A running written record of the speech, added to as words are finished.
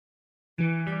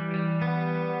Exactly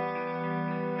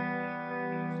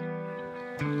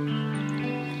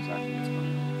what's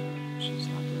going on. She's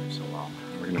not doing so well.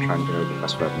 We're going to try and get her the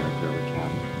best veterinary care we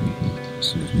can as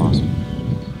soon as possible.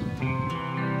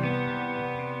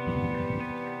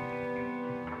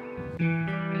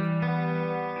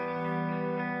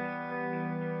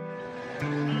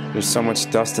 There's so much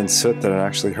dust and soot that it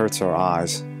actually hurts our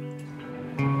eyes.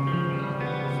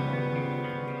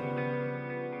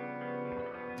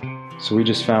 So we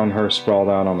just found her sprawled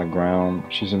out on the ground.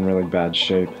 She's in really bad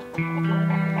shape.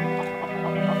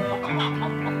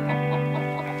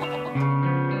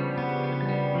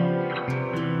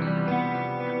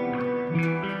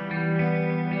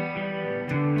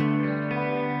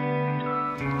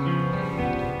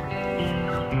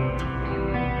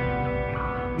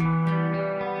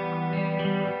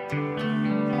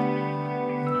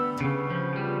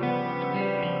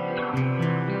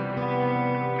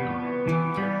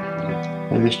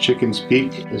 And this chicken's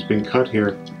beak has been cut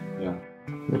here. Yeah.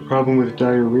 The problem with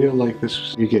diarrhea like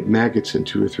this, you get maggots in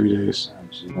 2 or 3 days.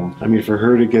 I mean, for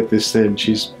her to get this thin,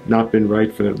 she's not been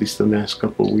right for at least the last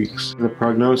couple of weeks. The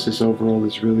prognosis overall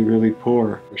is really, really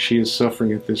poor. She is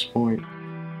suffering at this point.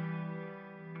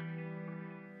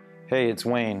 Hey, it's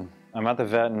Wayne. I'm at the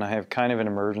vet and I have kind of an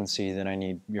emergency that I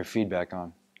need your feedback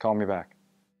on. Call me back.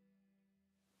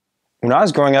 When I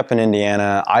was growing up in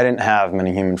Indiana, I didn't have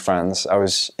many human friends. I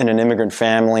was in an immigrant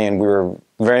family and we were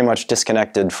very much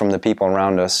disconnected from the people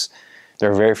around us.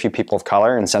 There were very few people of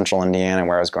color in central Indiana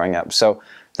where I was growing up. So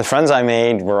the friends I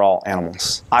made were all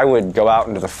animals. I would go out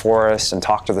into the forest and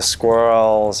talk to the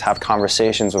squirrels, have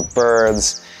conversations with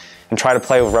birds, and try to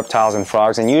play with reptiles and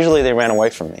frogs, and usually they ran away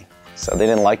from me. So they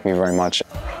didn't like me very much.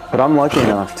 But I'm lucky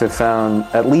enough to have found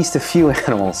at least a few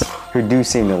animals who do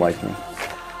seem to like me.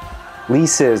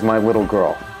 Lisa is my little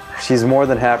girl. She's more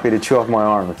than happy to chew off my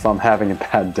arm if I'm having a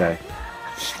bad day.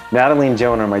 Natalie and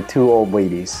Joan are my 2 old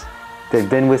ladies. They've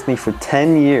been with me for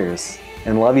 10 years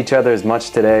and love each other as much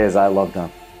today as I love them.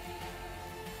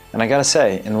 And I gotta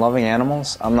say, in loving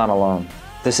animals, I'm not alone.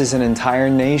 This is an entire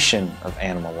nation of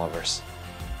animal lovers.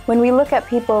 When we look at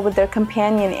people with their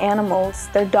companion animals,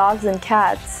 their dogs and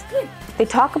cats, they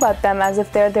talk about them as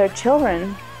if they're their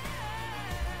children.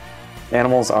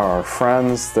 Animals are our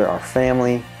friends, they're our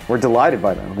family. We're delighted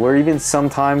by them. We're even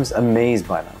sometimes amazed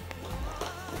by them.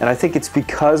 And I think it's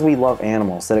because we love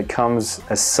animals that it comes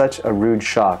as such a rude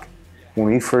shock when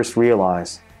we first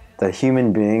realize that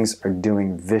human beings are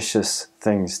doing vicious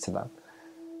things to them.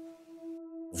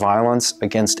 Violence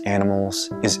against animals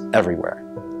is everywhere.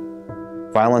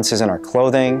 Violence is in our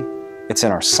clothing, it's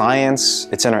in our science,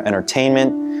 it's in our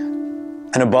entertainment,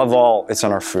 and above all, it's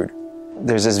in our food.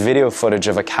 There's this video footage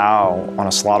of a cow on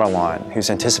a slaughter line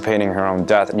who's anticipating her own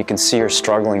death, and you can see her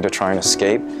struggling to try and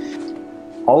escape.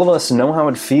 All of us know how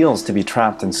it feels to be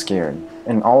trapped and scared,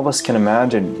 and all of us can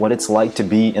imagine what it's like to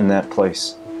be in that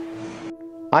place.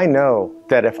 I know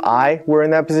that if I were in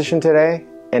that position today,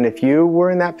 and if you were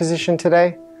in that position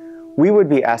today, we would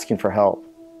be asking for help.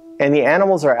 And the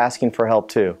animals are asking for help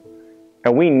too,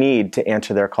 and we need to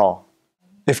answer their call.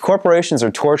 If corporations are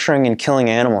torturing and killing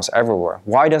animals everywhere,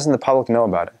 why doesn't the public know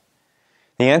about it?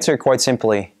 The answer, quite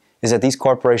simply, is that these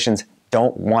corporations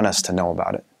don't want us to know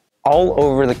about it. All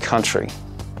over the country,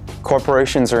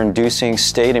 corporations are inducing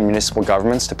state and municipal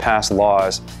governments to pass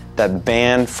laws that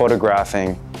ban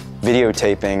photographing,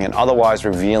 videotaping, and otherwise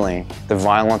revealing the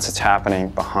violence that's happening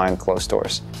behind closed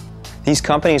doors. These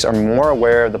companies are more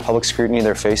aware of the public scrutiny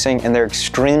they're facing, and they're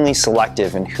extremely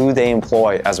selective in who they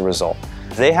employ as a result.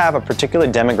 They have a particular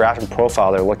demographic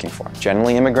profile they're looking for.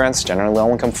 Generally immigrants, generally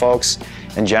low-income folks,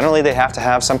 and generally they have to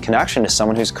have some connection to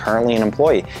someone who's currently an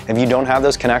employee. If you don't have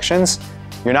those connections,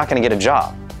 you're not going to get a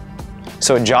job.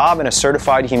 So a job in a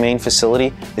certified humane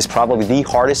facility is probably the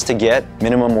hardest to get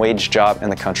minimum wage job in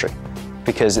the country,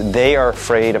 because they are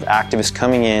afraid of activists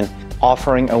coming in,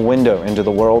 offering a window into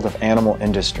the world of animal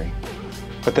industry.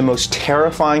 But the most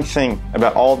terrifying thing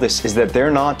about all this is that they're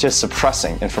not just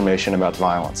suppressing information about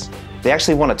violence. They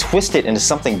actually want to twist it into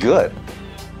something good.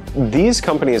 These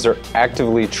companies are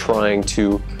actively trying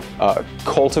to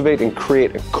cultivate and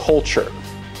create a culture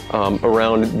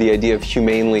around the idea of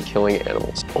humanely killing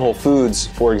animals. Whole Foods,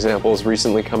 for example, has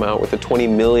recently come out with a $20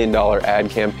 million ad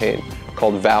campaign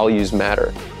called Values Matter,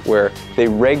 where they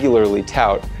regularly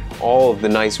tout all of the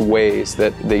nice ways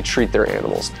that they treat their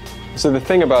animals. So the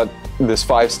thing about this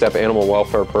 5-step animal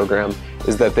welfare program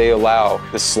is that they allow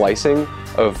the slicing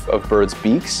of birds'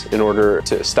 beaks in order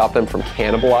to stop them from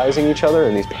cannibalizing each other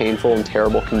in these painful and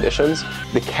terrible conditions,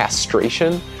 the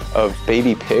castration of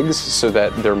baby pigs so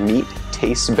that their meat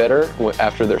tastes better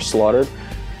after they're slaughtered,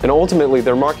 And ultimately,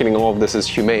 they're marketing all of this as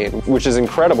humane, which is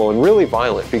incredible and really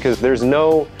violent because there's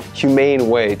no humane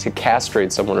way to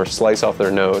castrate someone or slice off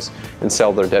their nose and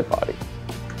sell their dead body.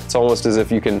 It's almost as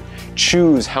if you can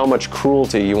choose how much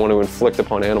cruelty you want to inflict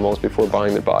upon animals before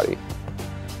buying their body.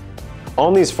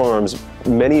 On these farms,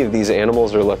 many of these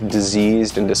animals are left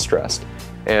diseased and distressed.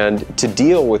 And to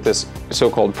deal with this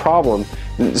so-called problem,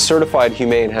 Certified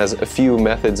Humane has a few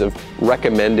methods of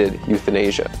recommended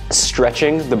euthanasia.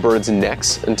 Stretching the birds'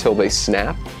 necks until they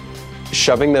snap,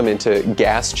 shoving them into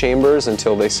gas chambers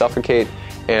until they suffocate,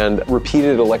 and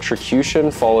repeated electrocution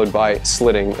followed by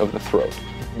slitting of the throat.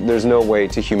 There's no way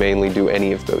to humanely do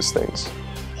any of those things.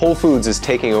 Whole Foods is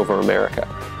taking over America.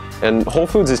 And Whole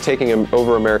Foods is taking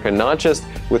over America not just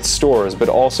with stores, but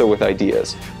also with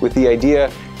ideas. With the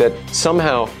idea that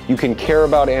somehow you can care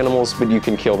about animals, but you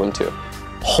can kill them too.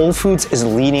 Whole Foods is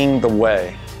leading the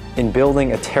way in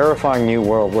building a terrifying new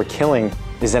world where killing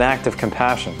is an act of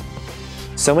compassion.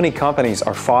 So many companies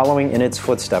are following in its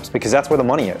footsteps because that's where the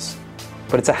money is.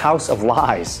 But it's a house of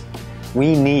lies.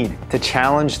 We need to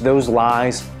challenge those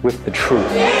lies with the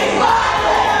truth.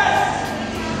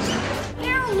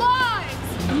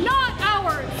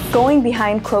 Going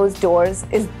behind closed doors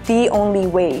is the only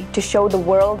way to show the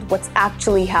world what's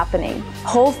actually happening.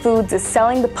 Whole Foods is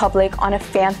selling the public on a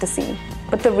fantasy,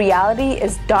 but the reality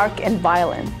is dark and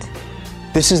violent.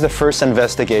 This is the first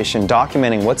investigation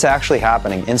documenting what's actually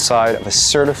happening inside of a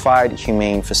certified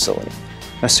humane facility.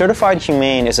 Now, certified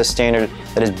humane is a standard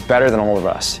that is better than all the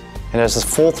rest. It has the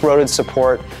full-throated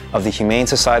support of the Humane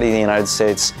Society of the United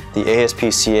States, the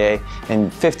ASPCA,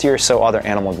 and 50 or so other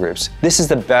animal groups. This is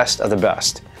the best of the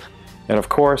best. And of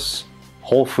course,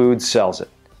 Whole Foods sells it.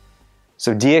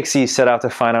 So DxE set out to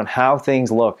find out how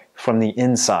things look from the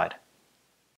inside.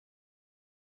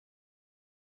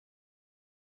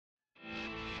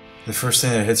 The first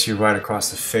thing that hits you right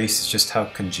across the face is just how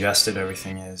congested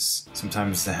everything is.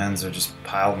 Sometimes the hens are just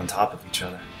piled on top of each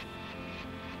other.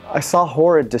 I saw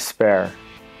horrid despair.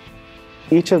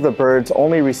 Each of the birds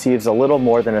only receives a little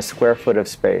more than a square foot of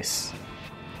space.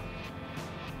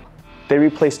 They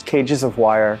replaced cages of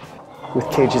wire with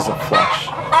cages of flesh.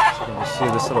 So you can see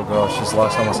this little girl, she's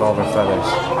lost almost all of her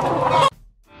feathers.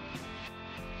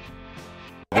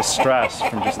 The stress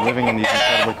from just living in these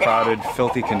incredibly crowded,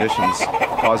 filthy conditions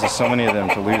causes so many of them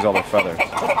to lose all their feathers.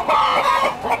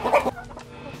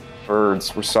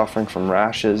 Birds were suffering from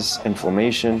rashes,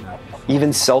 inflammation,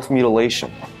 even self-mutilation.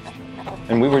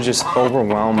 And we were just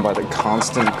overwhelmed by the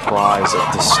constant cries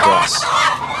of distress.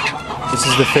 This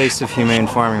is the face of humane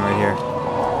farming right here.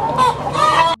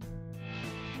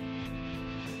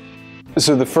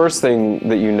 So the first thing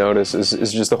that you notice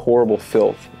is just the horrible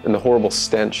filth and the horrible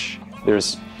stench.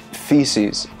 There's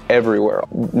feces everywhere.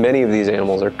 Many of these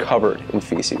animals are covered in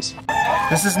feces.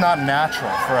 This is not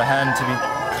natural for a hen to be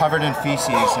covered in feces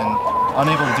and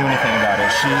unable to do anything about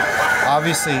it. She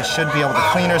obviously should be able to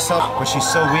clean herself, but she's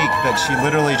so weak that she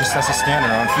literally just has to stand in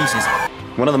her own feces.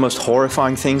 One of the most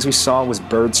horrifying things we saw was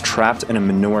birds trapped in a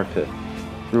manure pit.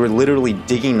 We were literally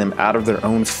digging them out of their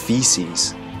own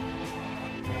feces.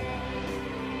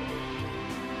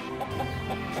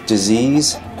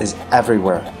 Disease is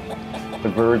everywhere. The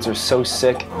birds are so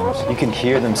sick, you can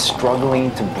hear them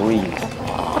struggling to breathe.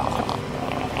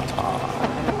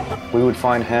 We would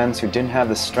find hens who didn't have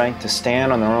the strength to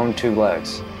stand on their own two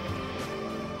legs.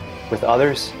 With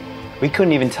others, we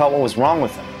couldn't even tell what was wrong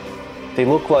with them. They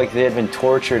looked like they had been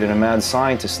tortured in a mad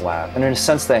scientist lab, and in a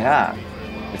sense they have.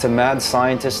 It's a mad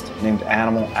scientist named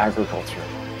animal agriculture.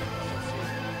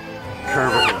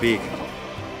 Curve of the beak.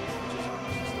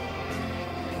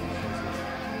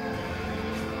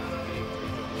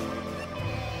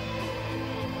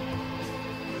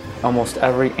 Almost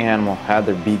every animal had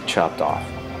their beak chopped off.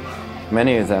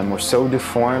 Many of them were so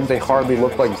deformed they hardly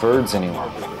looked like birds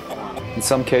anymore. In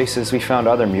some cases, we found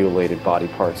other mutilated body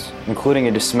parts, including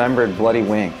a dismembered bloody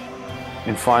wing.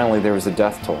 And finally, there was the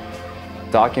death toll.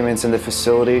 Documents in the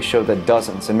facility showed that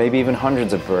dozens and maybe even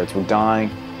hundreds of birds were dying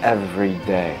every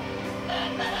day.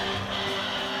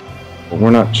 We're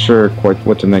not sure quite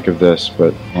what to make of this,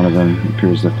 but one of them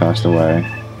appears to have passed away.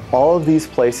 All of these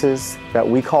places that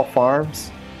we call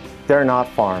farms, they're not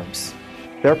farms.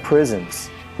 They're prisons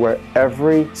where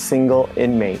every single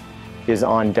inmate is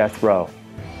on death row.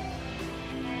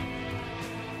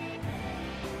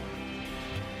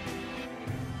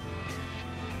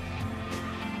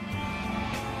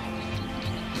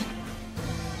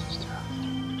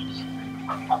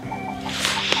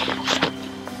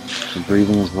 The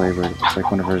breathing is labored. It's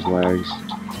like one of her legs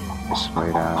is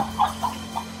swayed out.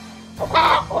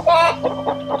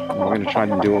 We're going to try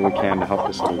and do what we can to help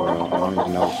this little girl. I don't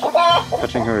even know.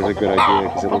 Touching her is a good idea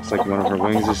because it looks like one of her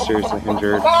wings is seriously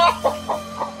injured.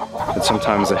 But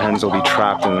sometimes the hens will be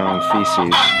trapped in their own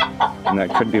feces, and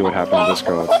that could be what happened to this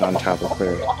girl. It's not entirely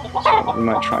clear. So we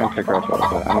might try and pick her up a little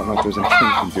bit. I don't know if there's anything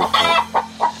we can do for her.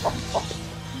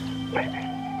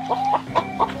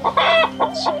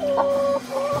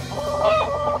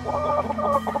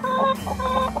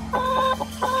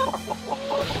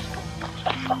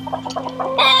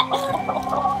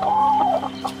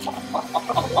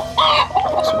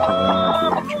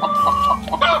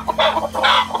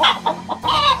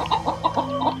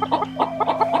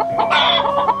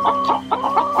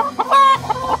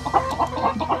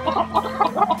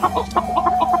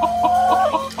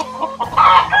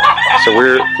 So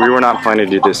we were not planning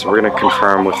to do this. We're going to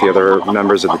confirm with the other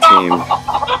members of the team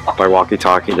by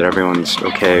walkie-talkie that everyone's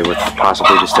okay with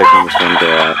possibly just taking this one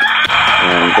day out.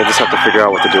 And we'll just have to figure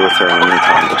out what to do with her in the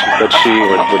meantime. But she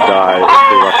would die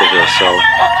if we left her here. So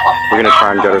we're going to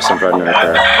try and get her some veterinary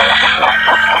care.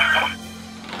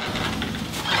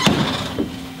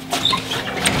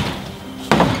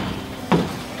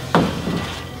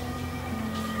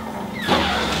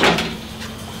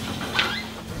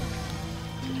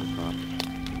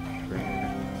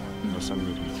 No sudden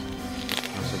movements.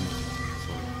 No sudden movements.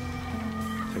 So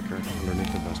take her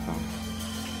underneath the breast bone.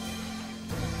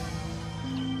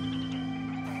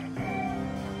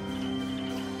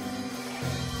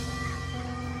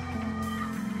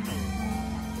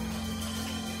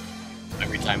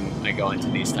 Every time I go into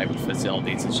these type of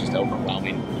facilities, it's just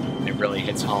overwhelming. It really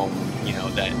hits home, you know,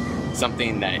 that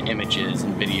something that images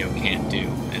and video can't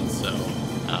do, and so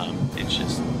it's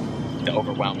just the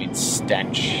overwhelming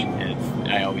stench.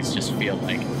 I always just feel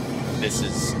like this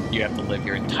is, you have to live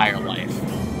your entire life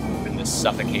in this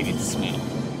suffocating smell,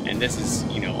 and this is,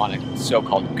 you know, on a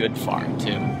so-called good farm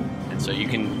too, and so you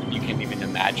can even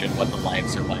imagine what the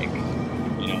lives are like,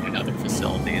 you know, in other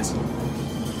facilities.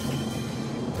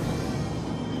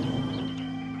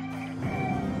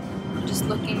 Just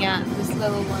looking at this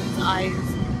little one's eyes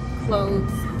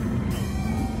closed,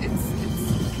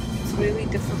 it's really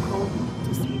difficult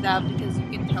to see that because you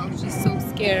can tell she's so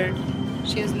scared.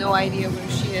 She has no idea where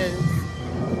she is.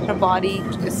 Her body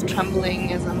is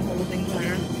trembling as I'm holding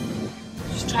her.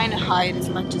 She's trying to hide as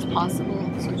much as possible,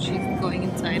 so she's going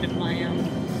inside of my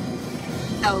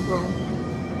elbow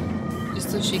just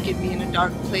so she could be in a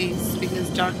dark place because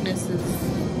darkness is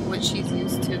what she's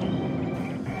used to.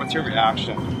 What's your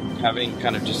reaction, having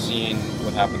kind of just seen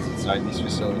what happens inside these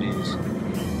facilities,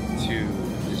 to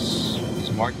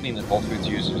this marketing that Whole Foods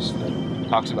uses that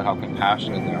talks about how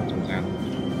compassionate they are towards animals?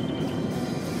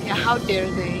 Yeah, how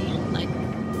dare they? Like,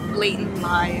 blatant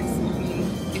lies. I mean,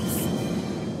 it's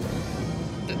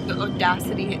the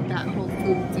audacity that Whole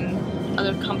Foods and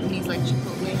other companies like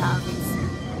Chipotle have.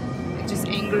 It just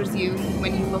angers you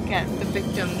when you look at the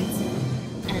victims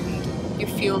and you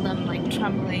feel them like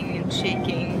trembling and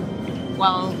shaking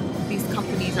while these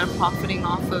companies are profiting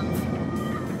off of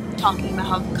talking about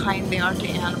how kind they are to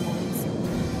animals,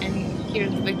 and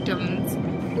here's victims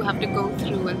who have to go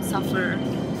through and suffer.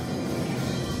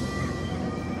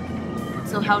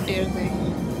 So how dare they?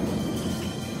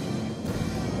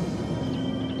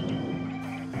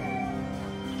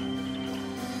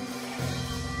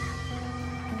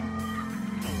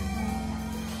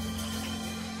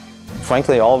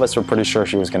 Frankly, all of us were pretty sure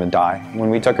she was going to die. When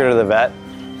we took her to the vet,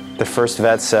 the first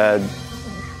vet said,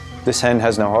 "This hen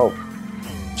has no hope.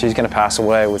 She's going to pass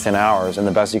away within hours, and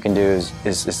the best you can do is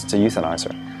to euthanize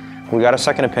her." We got a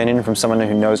second opinion from someone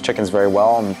who knows chickens very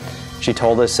well, and she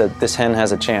told us that this hen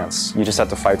has a chance. You just have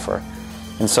to fight for her.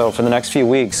 And so for the next few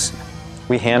weeks,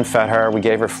 we hand-fed her. We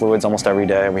gave her fluids almost every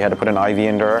day. We had to put an IV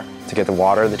into her to get the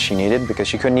water that she needed because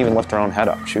she couldn't even lift her own head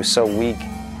up. She was so weak.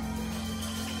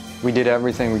 We did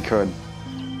everything we could,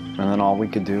 and then all we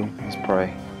could do was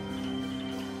pray.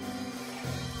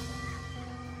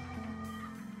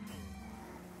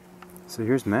 So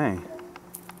here's May.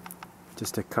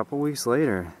 Just a couple weeks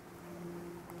later.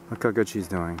 Look how good she's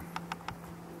doing.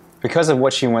 Because of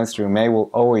what she went through, May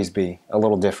will always be a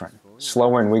little different,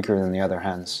 slower and weaker than the other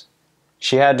hens.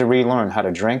 She had to relearn how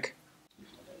to drink.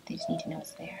 They just need to know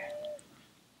it's there.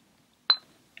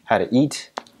 How to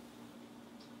eat.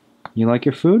 You like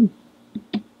your food?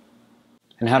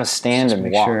 And how to stand Just and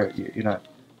make walk. sure you're not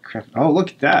crap. Oh, look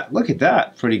at that. Look at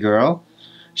that, pretty girl.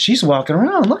 She's walking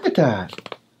around. Look at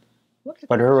that.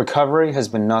 But her recovery has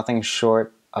been nothing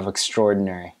short of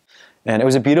extraordinary. And it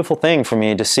was a beautiful thing for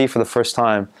me to see for the first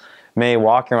time May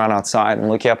walking around outside and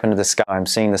looking up into the sky and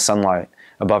seeing the sunlight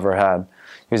above her head.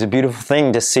 It was a beautiful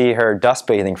thing to see her dust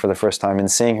bathing for the first time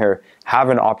and seeing her have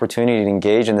an opportunity to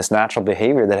engage in this natural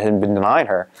behavior that had been denied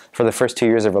her for the first 2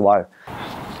 years of her life.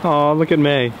 Oh, look at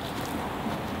May.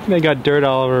 May got dirt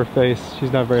all over her face.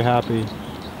 She's not very happy.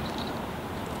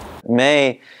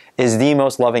 May is the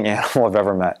most loving animal I've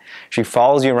ever met. She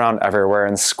follows you around everywhere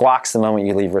and squawks the moment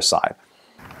you leave her side.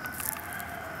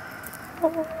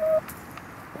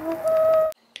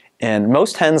 And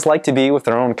most hens like to be with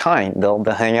their own kind. They'll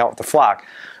hang out with the flock.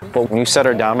 But when you set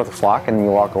her down with the flock and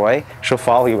you walk away, she'll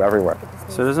follow you everywhere.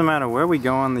 So it doesn't matter where we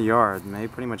go in the yard, May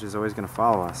pretty much is always going to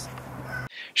follow us.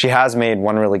 She has made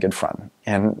one really good friend.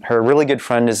 And her really good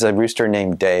friend is a rooster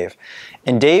named Dave.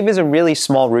 And Dave is a really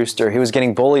small rooster who was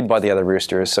getting bullied by the other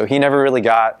roosters, so he never really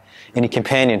got any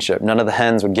companionship. None of the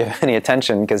hens would give him any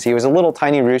attention because he was a little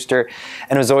tiny rooster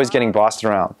and was always getting bossed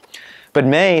around. But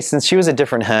May, since she was a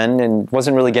different hen and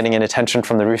wasn't really getting any attention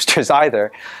from the roosters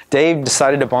either, Dave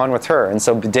decided to bond with her. And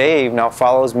so Dave now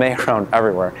follows May around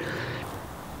everywhere.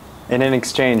 And in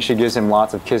exchange, she gives him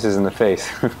lots of kisses in the face.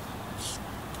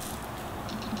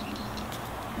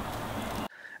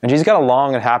 And she's got a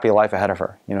long and happy life ahead of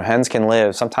her. You know, hens can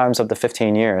live sometimes up to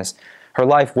 15 years. Her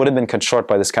life would have been cut short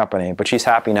by this company, but she's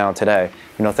happy now today,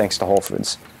 you know, thanks to Whole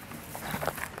Foods.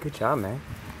 Good job, May.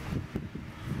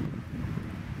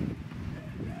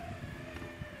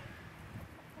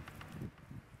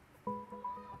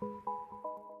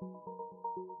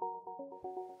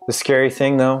 The scary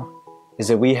thing, though, is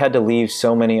that we had to leave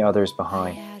so many others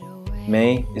behind.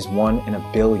 May is 1 in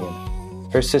a billion.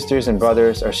 Her sisters and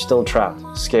brothers are still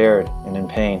trapped, scared, and in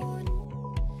pain.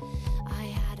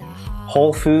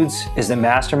 Whole Foods is the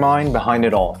mastermind behind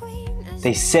it all.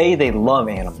 They say they love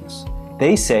animals.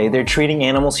 They say they're treating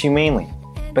animals humanely,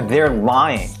 but they're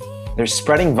lying. They're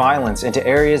spreading violence into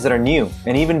areas that are new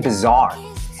and even bizarre.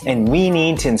 And we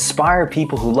need to inspire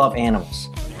people who love animals.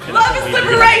 Love is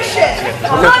liberation!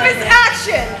 Love is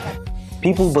action!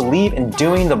 People believe in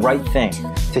doing the right thing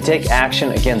to take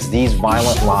action against these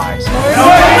violent lies.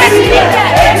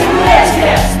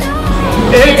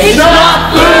 It's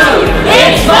not food!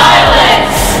 It's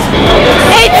violence!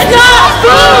 It's not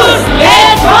food!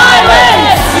 It's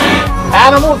violence!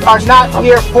 Animals are not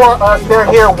here for us, they're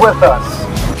here with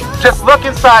us. Just look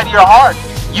inside your heart.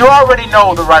 You already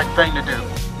know the right thing to do.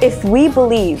 If we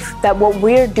believe that what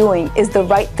we're doing is the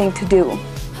right thing to do,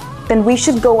 then we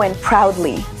should go in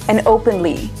proudly and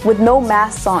openly with no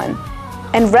masks on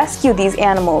and rescue these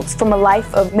animals from a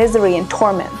life of misery and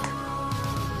torment.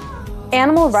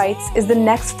 Animal rights is the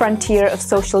next frontier of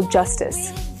social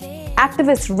justice.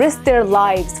 Activists risked their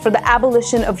lives for the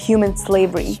abolition of human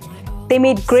slavery. They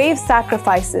made grave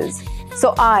sacrifices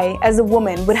so I, as a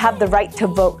woman, would have the right to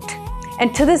vote.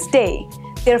 And to this day,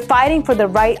 they're fighting for the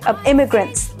right of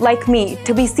immigrants like me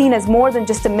to be seen as more than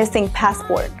just a missing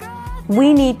passport.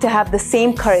 We need to have the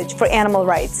same courage for animal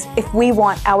rights if we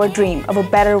want our dream of a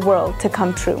better world to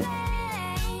come true.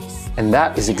 And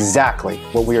that is exactly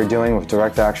what we are doing with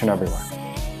Direct Action Everywhere.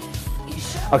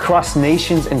 Across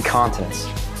nations and continents,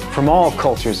 from all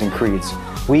cultures and creeds,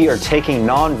 we are taking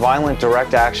non-violent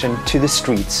direct action to the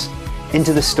streets,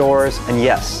 into the stores, and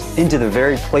yes, into the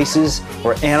very places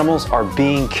where animals are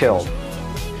being killed.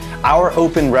 Our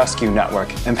open rescue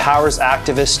network empowers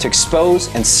activists to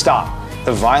expose and stop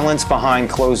the violence behind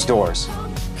closed doors.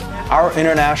 Our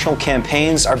international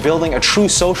campaigns are building a true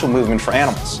social movement for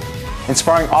animals,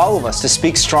 inspiring all of us to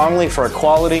speak strongly for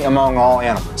equality among all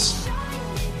animals.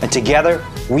 And together,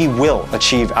 we will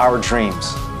achieve our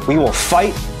dreams. We will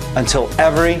fight until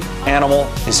every animal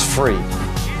is free.